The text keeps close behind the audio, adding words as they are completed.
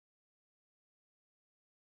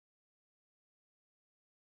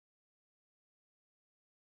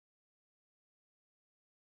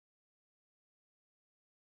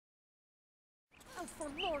Oh, for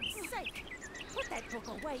Lord's sake! Put that book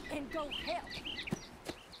away and go help!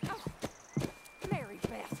 Oh, Mary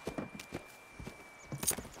Beth.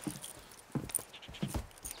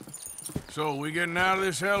 So, we getting out of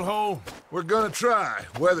this hellhole? We're gonna try.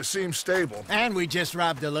 Weather seems stable. And we just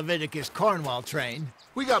robbed the Leviticus Cornwall train.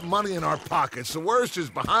 We got money in our pockets. The worst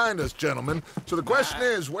is behind us, gentlemen. So the question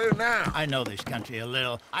is, where now? I know this country a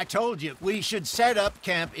little. I told you, we should set up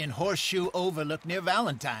camp in Horseshoe Overlook near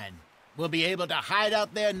Valentine. We'll be able to hide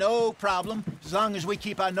out there, no problem, as long as we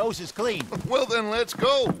keep our noses clean. Well, then let's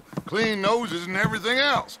go. Clean noses and everything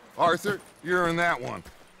else. Arthur, you're in that one.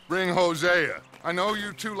 Bring Hosea. I know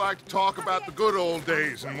you two like to talk about the good old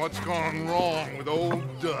days and what's gone wrong with old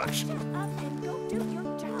Dutch. Up and go do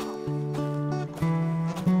your job.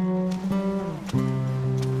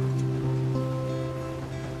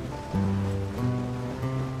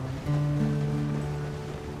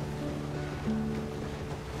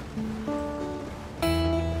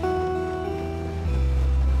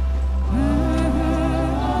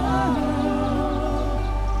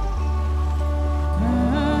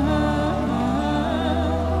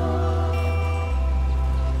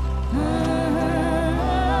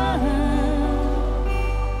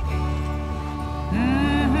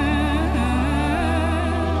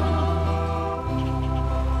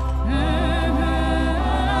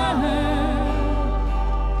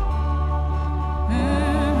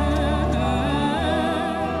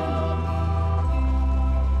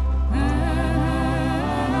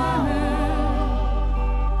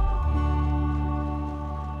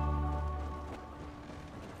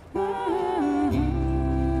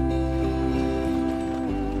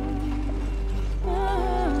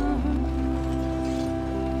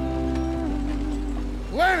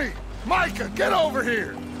 Lenny! Micah, get over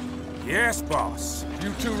here! Yes, boss.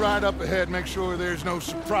 You two ride up ahead, make sure there's no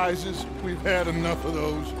surprises. We've had enough of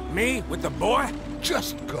those. Me with the boy?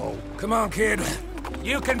 Just go. Come on, kid.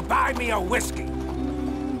 You can buy me a whiskey.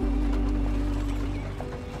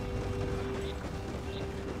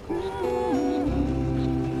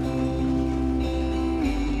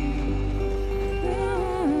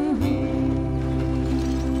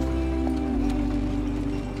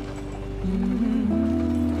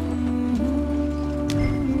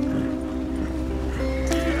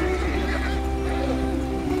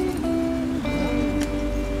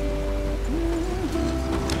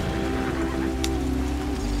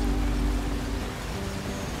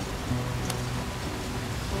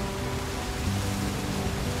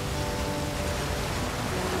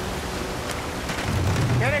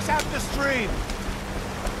 Get us out the stream.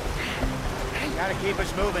 Gotta keep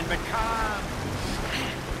us moving, but calm.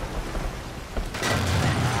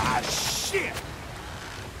 Ah, shit!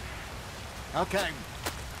 Okay,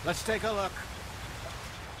 let's take a look.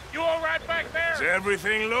 You all right back there? Does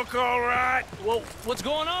everything look all right? Well, what's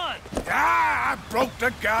going on? Ah, I broke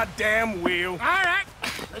the goddamn wheel. All right,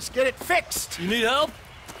 let's get it fixed. You need help?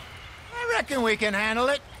 I reckon we can handle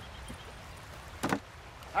it.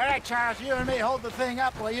 All right, Charles, you and me hold the thing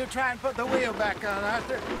up while you try and put the wheel back on,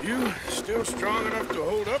 Arthur. You still strong enough to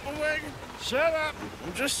hold up a wagon? Shut up.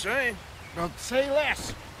 I'm just saying. Don't say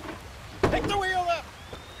less. Pick the wheel up.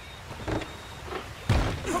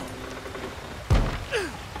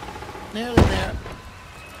 Nearly there.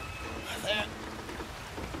 There.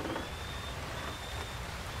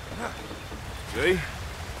 See?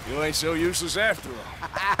 You ain't so useless after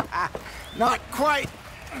all. Not quite.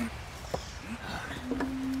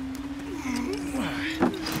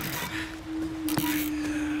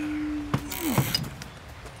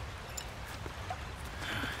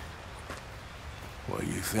 What do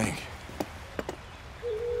you think?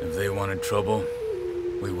 If they wanted trouble,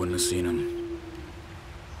 we wouldn't have seen them.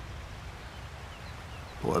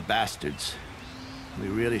 Poor bastards. We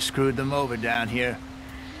really screwed them over down here.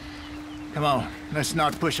 Come on, let's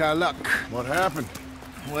not push our luck. What happened?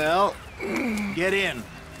 Well, get in.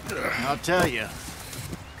 I'll tell you.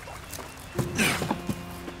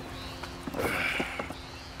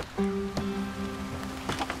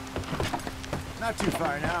 Not too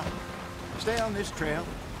far now. Stay on this trail.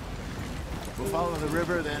 We'll follow the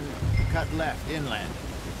river, then cut left inland.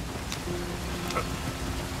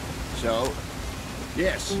 So,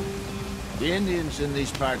 yes, the Indians in these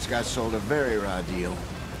parts got sold a very raw deal.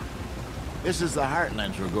 This is the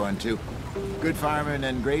heartlands we're going to. Good farming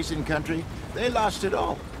and grazing country, they lost it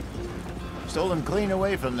all. Stolen clean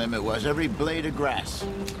away from them it was, every blade of grass.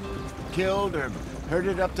 Killed or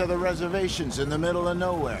herded up to the reservations in the middle of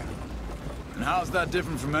nowhere. And how's that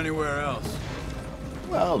different from anywhere else?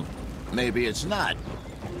 Well, maybe it's not.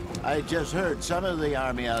 I just heard some of the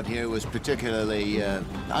army out here was particularly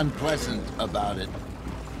unpleasant about it.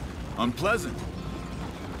 Unpleasant?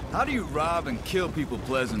 How do you rob and kill people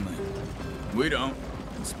pleasantly? We don't,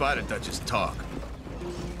 in spite of Dutch's talk.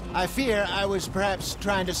 I fear I was perhaps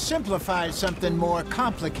trying to simplify something more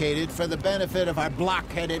complicated for the benefit of our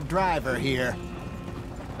block-headed driver here.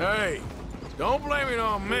 Hey, don't blame it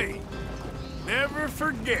on me. Never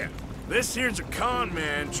forget, this here's a con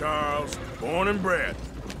man, Charles, born and bred.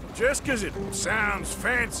 Just 'cause it sounds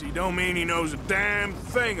fancy don't mean he knows a damn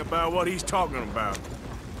thing about what he's talking about.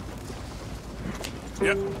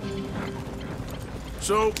 Yep.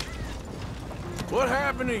 So, what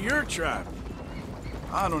happened to your tribe?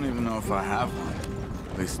 I don't even know if I have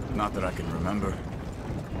one. At least, not that I can remember.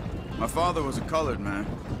 My father was a colored man.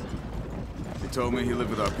 He told me he lived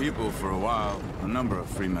with our people for a while. A number of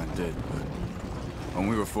free men did, but when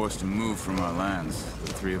we were forced to move from our lands,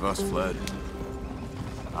 the three of us fled.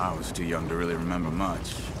 I was too young to really remember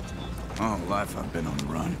much. All life I've been on the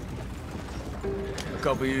run. A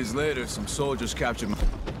couple years later, some soldiers captured my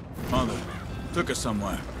mother. Took her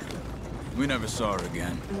somewhere. We never saw her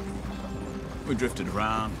again. We drifted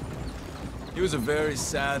around. He was a very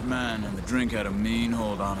sad man, and the drink had a mean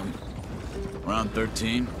hold on him. Around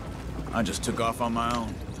 13, I just took off on my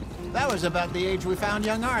own. That was about the age we found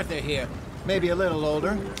young Arthur here. Maybe a little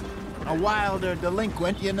older. A wilder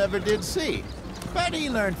delinquent you never did see. But he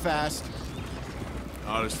learned fast.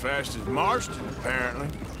 Not as fast as Marston, apparently.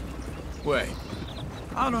 Wait,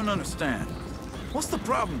 I don't understand. What's the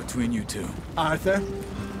problem between you two? Arthur?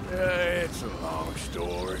 It's a long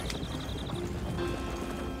story.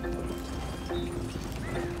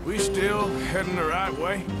 We still heading the right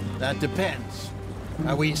way? That depends.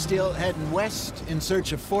 Are we still heading west in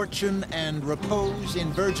search of fortune and repose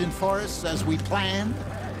in virgin forests as we planned?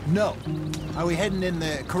 No. Are we heading in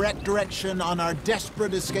the correct direction on our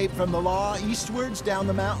desperate escape from the law eastwards down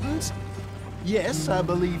the mountains? Yes, I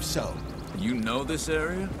believe so. You know this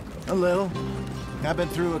area? A little. I've been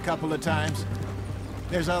through a couple of times.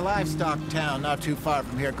 There's a livestock town not too far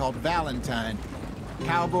from here called Valentine.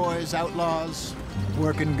 Cowboys, outlaws,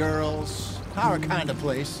 working girls, our kind of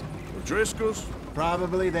place. Driscoll's?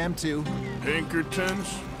 Probably them too.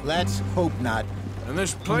 Pinkertons? Let's hope not. And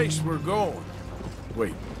this place we're going.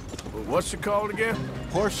 Wait, what's it called again?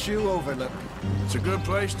 Horseshoe Overlook. It's a good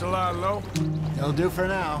place to lie low? It'll do for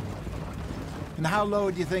now. And how low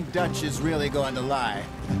do you think Dutch is really going to lie?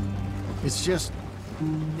 It's just,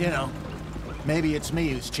 you know, maybe it's me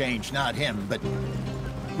who's changed, not him, but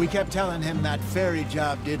we kept telling him that ferry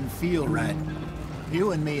job didn't feel right.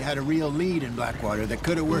 You and me had a real lead in Blackwater that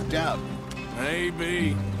could have worked out.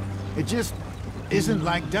 Maybe. It just isn't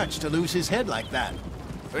like Dutch to lose his head like that.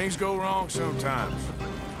 Things go wrong sometimes.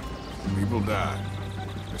 People die.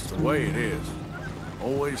 It's the way it is.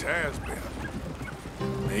 Always has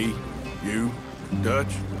been. Me, you,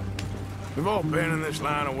 Dutch. We've all been in this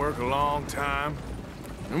line of work a long time.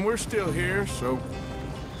 And we're still here, so...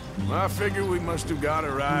 I figure we must have got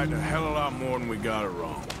it right a hell of a lot more than we got it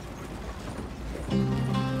wrong.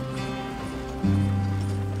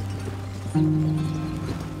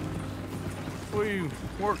 What are you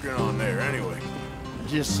working on there, anyway?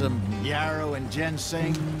 Just some yarrow and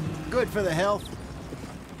ginseng. Good for the health.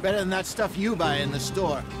 Better than that stuff you buy in the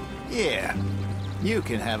store. Yeah, you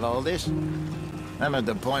can have all this. I'm at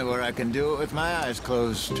the point where I can do it with my eyes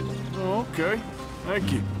closed. Oh, okay.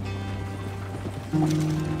 Thank you.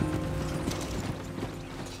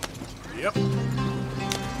 Yep.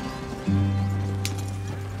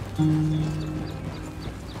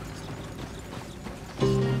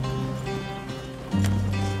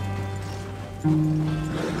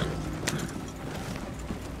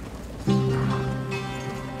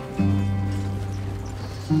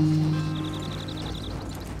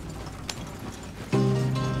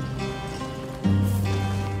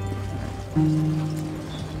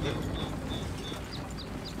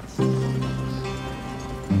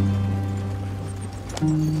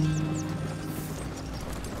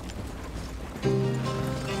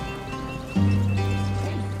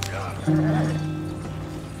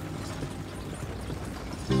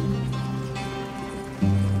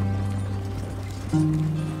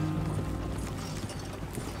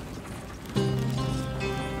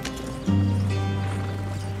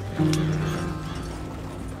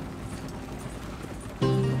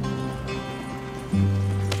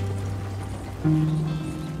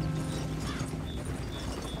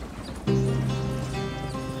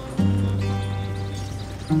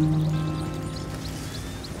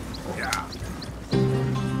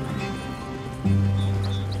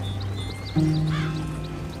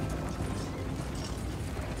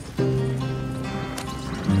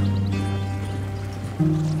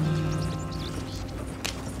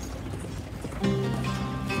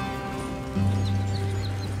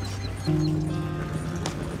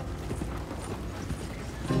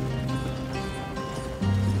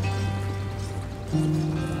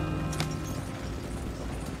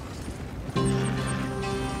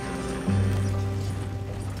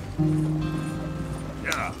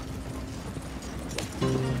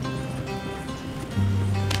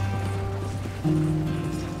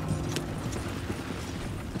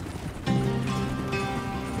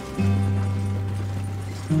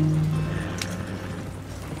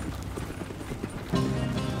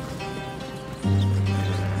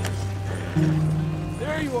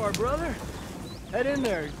 There you are, brother. Head in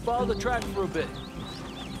there. Follow the track for a bit.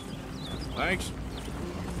 Thanks.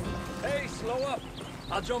 Hey, slow up.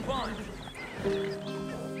 I'll jump on.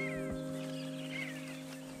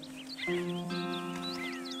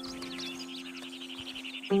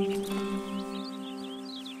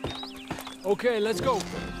 Okay, let's go.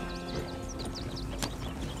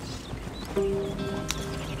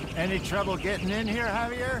 Any trouble getting in here,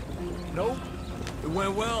 Javier? Nope. It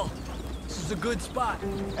went well. This is a good spot.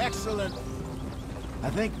 Excellent. I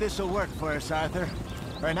think this'll work for us, Arthur.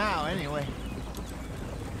 For now, anyway.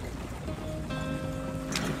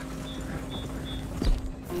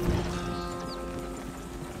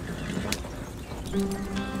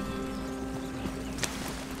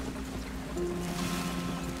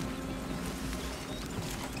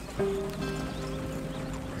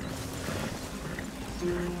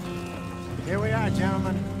 Here we are,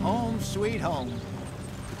 gentlemen. Home sweet home.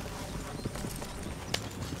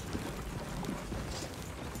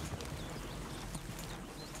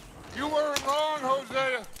 You weren't wrong,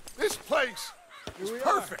 Hosea. This place is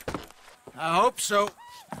perfect. I hope so.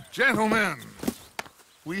 Gentlemen,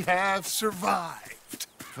 we have survived.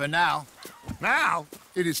 For now. Now,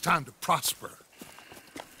 it is time to prosper.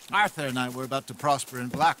 Arthur and I were about to prosper in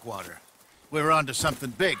Blackwater. We were onto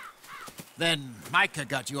something big. Then Micah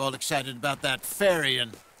got you all excited about that ferry,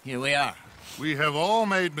 and here we are. We have all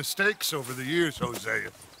made mistakes over the years, Hosea.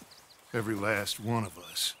 Every last one of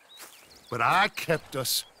us. But I kept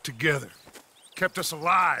us together. Kept us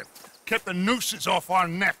alive. Kept the nooses off our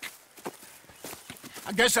neck.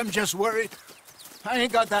 I guess I'm just worried. I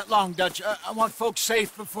ain't got that long, Dutch. I want folks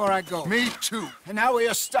safe before I go. Me too. And now we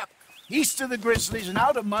are stuck, east of the Grizzlies and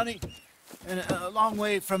out of money, and a long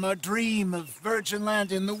way from our dream of virgin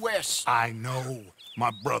land in the west. I know,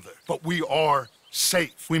 my brother, but we are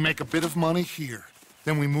safe. We make a bit of money here,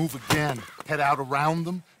 then we move again, head out around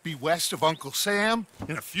them, be west of Uncle Sam,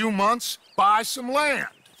 in a few months, buy some land.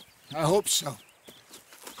 I hope so.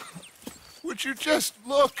 Would you just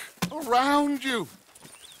look around you?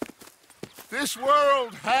 This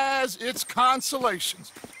world has its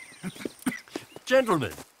consolations.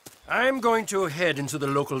 Gentlemen, I'm going to head into the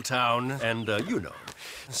local town and,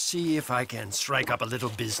 see if I can strike up a little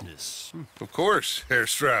business. Of course, Herr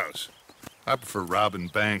Strauss. I prefer robbing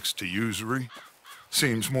banks to usury.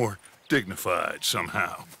 Seems more dignified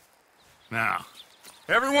somehow. Now,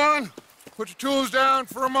 everyone, put your tools down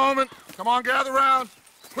for a moment. Come on, gather round.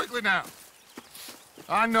 Quickly now.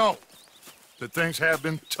 I know that things have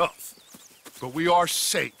been tough, but we are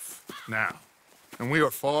safe now, and we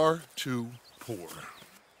are far too poor.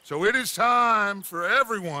 So it is time for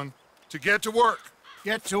everyone to get to work.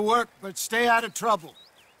 Get to work, but stay out of trouble.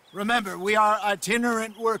 Remember, we are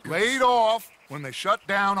itinerant workers. Laid off when they shut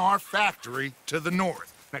down our factory to the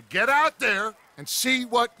north. Now get out there and see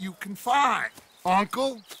what you can find.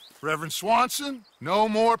 Uncle, Reverend Swanson, no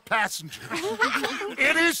more passengers.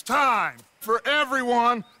 It is time for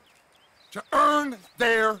everyone to earn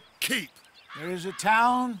their keep. There is a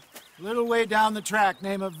town a little way down the track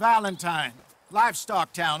named Valentine.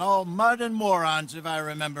 Livestock town, all mud and morons, if I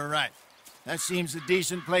remember right. That seems a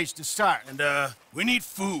decent place to start. And, we need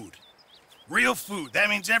food. Real food. That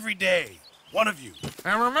means every day. One of you.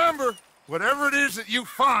 And remember, whatever it is that you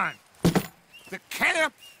find, the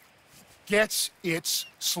camp gets its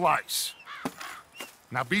slice.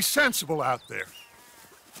 Now be sensible out there.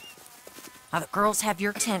 Now the girls have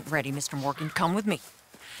your tent ready, Mr. Morgan. Come with me.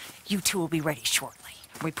 You two will be ready shortly.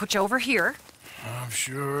 We put you over here. I'm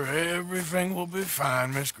sure everything will be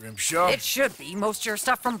fine, Miss Grimshaw. It should be. Most of your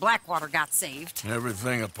stuff from Blackwater got saved.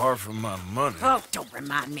 Everything apart from my money. Oh, don't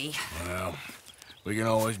remind me. Well, we can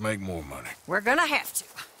always make more money. We're gonna have to.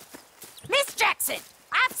 Miss Jackson,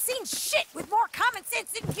 I've seen shit with more common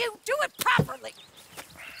sense than you. Do it properly.